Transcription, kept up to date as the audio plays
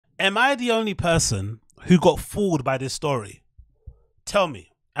Am I the only person who got fooled by this story? Tell me,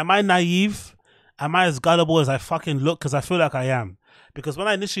 am I naive? Am I as gullible as I fucking look? Because I feel like I am. Because when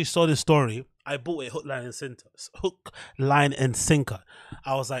I initially saw this story, I bought it hook, line, and sinker. Hook, line, and sinker.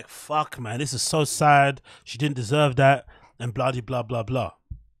 I was like, fuck, man, this is so sad. She didn't deserve that. And blah, blah, blah, blah.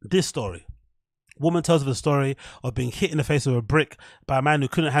 This story. Woman tells of a story of being hit in the face with a brick by a man who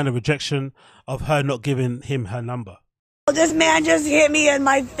couldn't handle rejection of her not giving him her number. This man just hit me in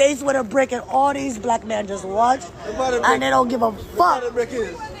my face with a brick, and all these black men just watch, and they don't give a fuck.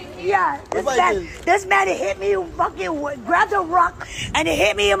 Yeah, this man hit me, fucking grabbed a rock, and it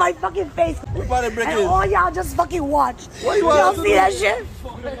hit me in my fucking face. And all y'all just fucking watch. Y'all see that shit?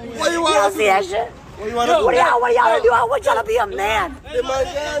 Y'all see that shit? What y'all gonna do? I want y'all to be a man.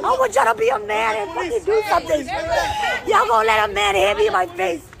 I want y'all to be a man and fucking do something. Y'all gonna let a man hit me in my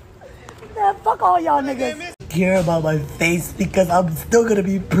face? Man, fuck all y'all niggas. Care about my face because I'm still gonna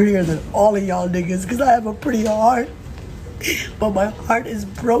be prettier than all of y'all niggas because I have a pretty heart. But my heart is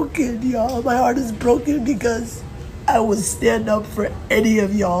broken, y'all. My heart is broken because I will stand up for any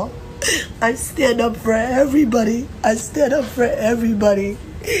of y'all. I stand up for everybody. I stand up for everybody.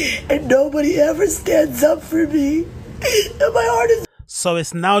 And nobody ever stands up for me. And my heart is... So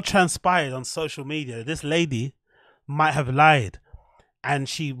it's now transpired on social media. This lady might have lied. And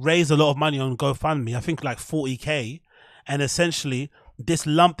she raised a lot of money on GoFundMe. I think like 40k. And essentially, this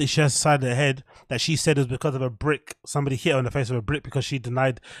lump that she has inside her head that she said was because of a brick. Somebody hit her in the face with a brick because she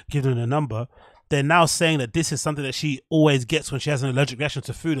denied giving her a number. They're now saying that this is something that she always gets when she has an allergic reaction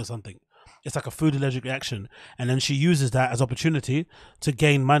to food or something. It's like a food allergic reaction. And then she uses that as opportunity to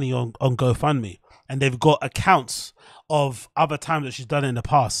gain money on GoFundMe. And they've got accounts of other times that she's done it in the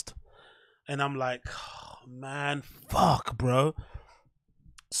past. And I'm like, oh, man, fuck, bro.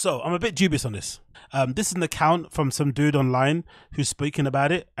 So I'm a bit dubious on this. This is an account from some dude online who's speaking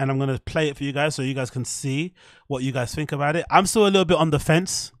about it. And I'm going to play it for you guys so you guys can see what you guys think about it. I'm still a little bit on the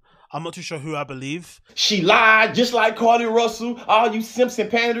fence. I'm not too sure who I believe. She lied just like Cardi Russell. All you simps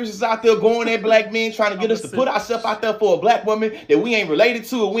and panders is out there going at black men trying to get us to put ourselves out there for a black woman that we ain't related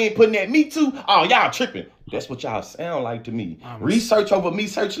to or we ain't putting that meat to. Oh, y'all tripping. That's what y'all sound like to me. Research over me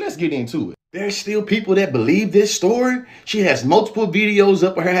search. Let's get into it. There's still people that believe this story. She has multiple videos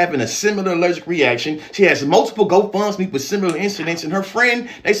up of her having a similar allergic reaction. She has multiple GoFundMe with similar incidents. And her friend,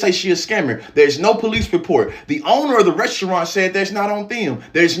 they say she a scammer. There's no police report. The owner of the restaurant said that's not on film.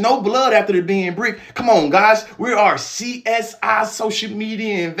 There's no blood after the being bricked. Come on, guys. We are CSI social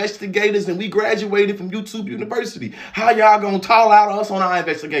media investigators and we graduated from YouTube University. How y'all gonna call out us on our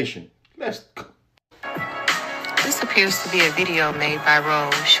investigation? Let's go. This appears to be a video made by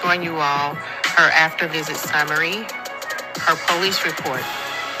Rose showing you all her after-visit summary, her police report.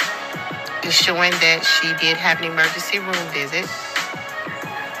 It's showing that she did have an emergency room visit.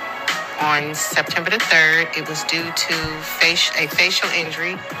 On September the 3rd, it was due to a facial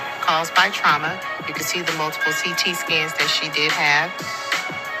injury caused by trauma. You can see the multiple CT scans that she did have.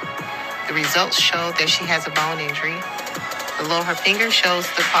 The results show that she has a bone injury. Below her finger shows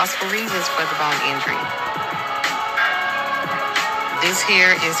the possible reasons for the bone injury. This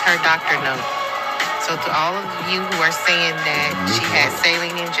here is her doctor note. So to all of you who are saying that she had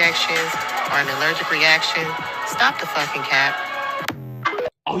saline injections or an allergic reaction, stop the fucking cap.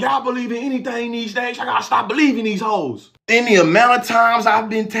 Oh, y'all believe in anything these days? I gotta stop believing these hoes. In the amount of times I've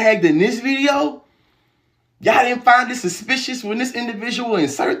been tagged in this video, y'all didn't find this suspicious when this individual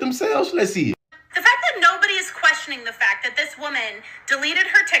insert themselves? Let's see it. The fact that nobody is questioning the fact that this woman deleted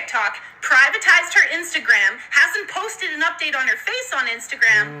her TikTok, privatized her Instagram, hasn't posted an update on her face on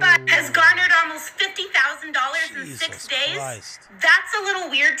Instagram, but has garnered almost $50,000 in 6 days, that's a little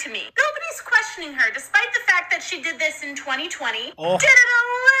weird to me. Nobody's questioning her, despite the fact that she did this in 2020, did it a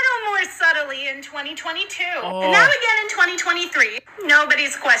little more subtly in 2022, and now again in 2023,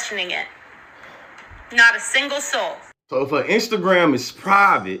 nobody's questioning it. Not a single soul. So if her Instagram is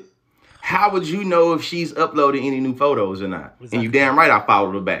private, how would you know if she's uploaded any new photos or not? Exactly. And you damn right I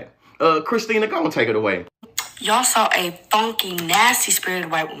followed her back. Christina, go and take it away. Y'all saw a funky, nasty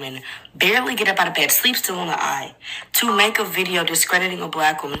spirited white woman barely get up out of bed, sleep still on the eye, to make a video discrediting a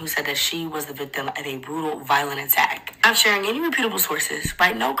black woman who said that she was the victim of a brutal, violent attack. Not sharing any reputable sources,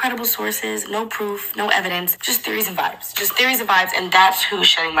 right? No credible sources, no proof, no evidence, just theories and vibes. Just theories and vibes, and that's who's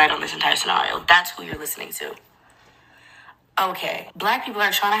shedding light on this entire scenario. That's who you're listening to. Okay, black people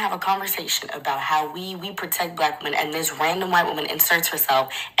are trying to have a conversation about how we protect black women, and this random white woman inserts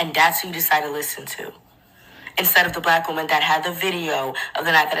herself, and that's who you decide to listen to. instead of the black woman that had the video of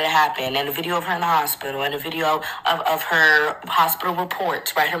the night that it happened, and a video of her in the hospital, and a video of her hospital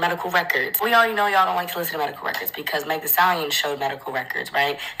reports, right, her medical records. We already know y'all don't like to listen to medical records because Meg Thee Stallion showed medical records,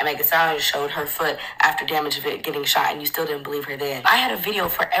 right? And Meg Thee Stallion showed her foot after damage of it getting shot, and you still didn't believe her then. I had a video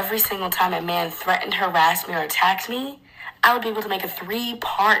for every single time a man threatened, harassed me, or attacked me. I would be able to make a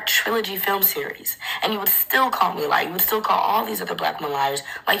 3-part trilogy film series. And you would still call me a liar. You would still call all these other black women liars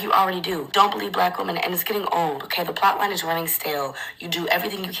like you already do. Don't believe black women, and it's getting old, okay? The plot line is running stale. You do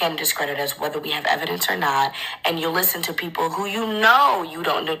everything you can to discredit us, whether we have evidence or not. And you listen to people who you know you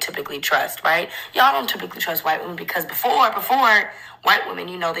don't typically trust, right? Y'all don't typically trust white women because before, white women,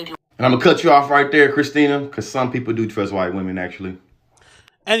 you know they do. And I'm going to cut you off right there, Christina, because some people do trust white women, actually.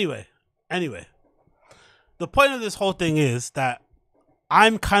 Anyway. The point of this whole thing is that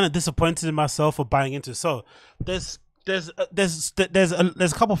I'm kind of disappointed in myself for buying into. So there's a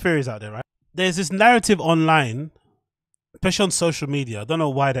couple theories out there, right? There's this narrative online, especially on social media. I don't know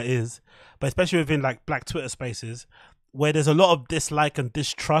why that is, but especially within like black Twitter spaces, where there's a lot of dislike and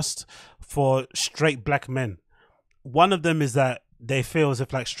distrust for straight black men. One of them is that they feel as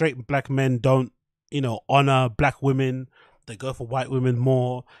if like straight black men don't, honor black women. They go for white women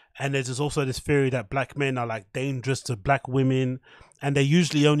more. And there's also this theory that black men are like dangerous to black women, and they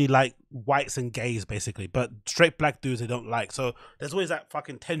usually only like whites and gays basically, but straight black dudes they don't like. So there's always that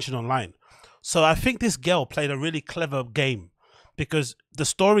fucking tension online. So I think this girl played a really clever game, because the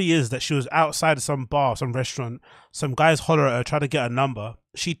story is that she was outside of some bar, some restaurant, some guys holler at her, try to get a number.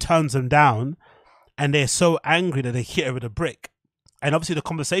 She turns them down, and they're so angry that they hit her with a brick. And obviously the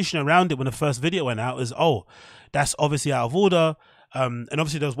conversation around it when the first video went out is, oh, that's obviously out of order. And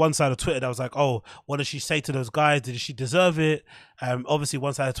obviously there was one side of Twitter that was like, oh, what did she say to those guys? Did she deserve it? Obviously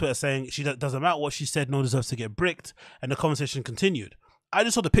one side of Twitter saying she doesn't matter what she said, no one deserves to get bricked. And the conversation continued. I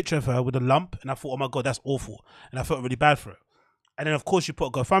just saw the picture of her with a lump and I thought, oh my God, that's awful. And I felt really bad for her. And then of course she put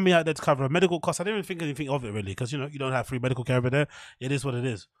a GoFundMe out there to cover her medical costs. I didn't even think anything of it really, because you don't have free medical care over there. It is what it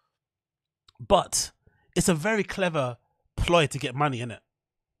is. But it's a very clever ploy to get money, isn't it?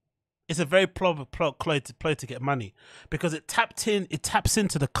 It's a very clever ploy to get money, because it taps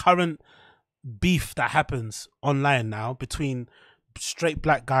into the current beef that happens online now between straight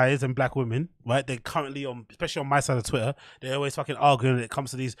black guys and black women, right? They're currently especially on my side of Twitter, they're always fucking arguing when it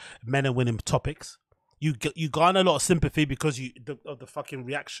comes to these men and women topics. You garner a lot of sympathy because of the fucking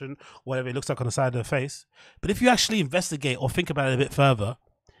reaction, whatever it looks like on the side of their face. But if you actually investigate or think about it a bit further,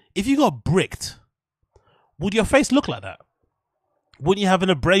 if you got bricked, would your face look like that? Wouldn't you have an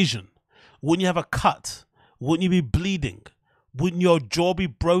abrasion? Wouldn't you have a cut? Wouldn't you be bleeding? Wouldn't your jaw be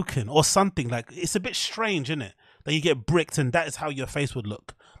broken or something? Like, it's a bit strange, isn't it? That you get bricked and that is how your face would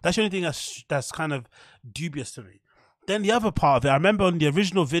look. That's the only thing that's kind of dubious to me. Then the other part of it, I remember on the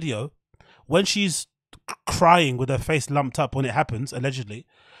original video, when she's crying with her face lumped up when it happens, allegedly,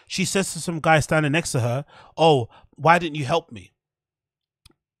 she says to some guy standing next to her, oh, why didn't you help me?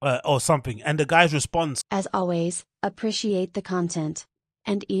 Or something. And the guy's response, as always, appreciate the content.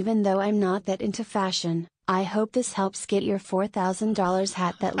 And even though I'm not that into fashion, I hope this helps get your $4,000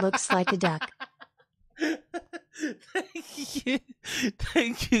 hat that looks like a duck.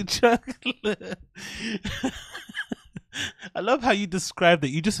 Thank you, Chocolate. I love how you described it.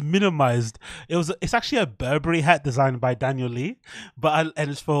 You just minimized. It's actually a Burberry hat designed by Daniel Lee, and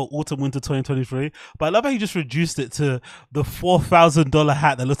it's for autumn winter 2023. But I love how you just reduced it to the $4,000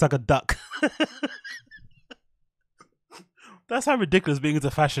 hat that looks like a duck. That's how ridiculous being into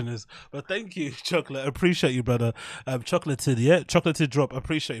fashion is. But thank you, Chocolate. Appreciate you, brother. Chocolated, yeah? Chocolated drop.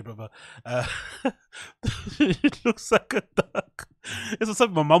 Appreciate you, brother. It looks like a duck. It's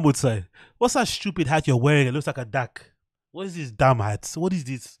something my mum would say. What's that stupid hat you're wearing? It looks like a duck. What is these dumb hats? What is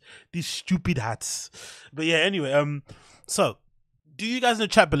these stupid hats? But yeah, anyway, so do you guys in the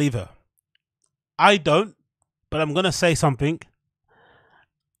chat believe her? I don't, but I'm gonna say something.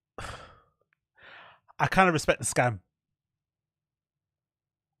 I kind of respect the scam.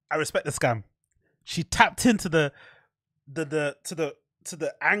 I respect the scam. She tapped into the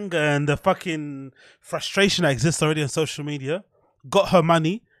anger and the fucking frustration that exists already on social media, got her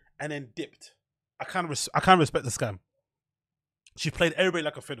money, and then dipped. I can't respect the scam. She played everybody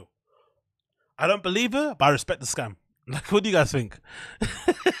like a fiddle. I don't believe her, but I respect the scam. Like, what do you guys think?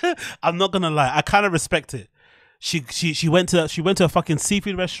 I'm not gonna lie, I kind of respect it. She went to a fucking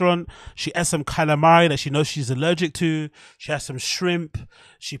seafood restaurant. She ate some calamari that she knows she's allergic to. She had some shrimp.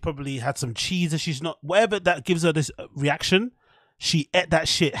 She probably had some cheese that she's not. Whatever that gives her this reaction, she ate that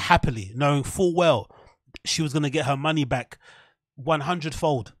shit happily, knowing full well she was gonna get her money back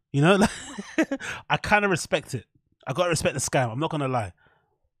 100-fold. You know, I kind of respect it. I gotta respect the scam. I'm not gonna lie.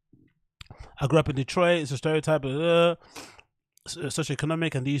 I grew up in Detroit. It's a stereotype.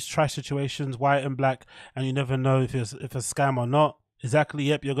 Socioeconomic and these trash situations, white and black, and you never know if it's a scam or not. Exactly.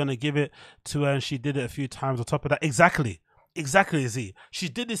 Yep, you're gonna give it to her, and she did it a few times. On top of that, exactly, Z. She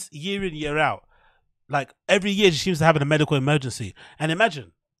did this year in, year out. Like every year, she seems to have a medical emergency. And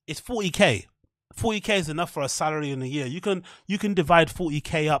imagine it's 40K. 40K is enough for a salary in a year. You can divide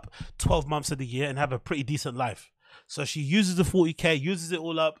 40K up 12 months of the year and have a pretty decent life. So she uses the 40K, uses it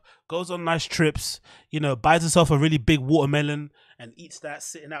all up, goes on nice trips, you know, buys herself a really big watermelon and eats that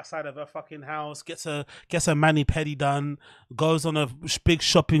sitting outside of her fucking house, gets her mani-pedi done, goes on a big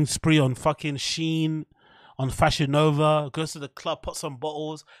shopping spree on fucking Shein, on Fashion Nova, goes to the club, puts some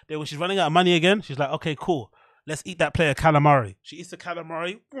bottles. Then when she's running out of money again, she's like, okay, cool. Let's eat that player calamari. She eats the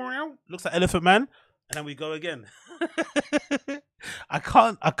calamari, looks like Elephant Man, and then we go again. I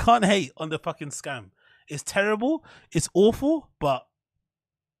can't hate on the fucking scam. It's terrible. It's awful, but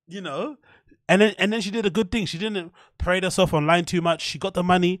you know. And then she did a good thing. She didn't parade herself online too much. She got the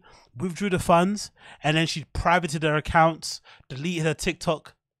money, withdrew the funds, and then she privated her accounts, deleted her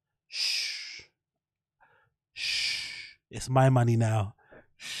TikTok. Shh. It's my money now.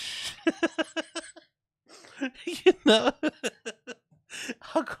 You know.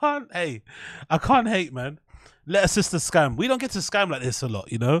 I can't hate, man. Let a sister scam. We don't get to scam like this a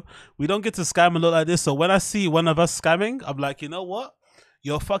lot, you know. We don't get to scam a lot like this. So when I see one of us scamming, I'm like, you know what?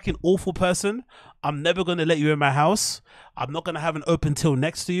 You're a fucking awful person. I'm never going to let you in my house. I'm not going to have an open till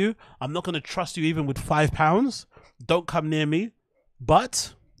next to you. I'm not going to trust you even with £5. Don't come near me.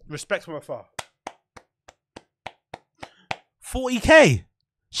 But respect from afar. 40K.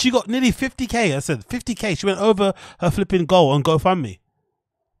 She got nearly 50K. I said 50K. She went over her flipping goal on GoFundMe.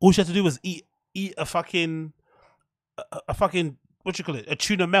 All she had to do was eat a fucking what you call it? A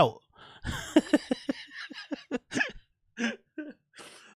tuna melt.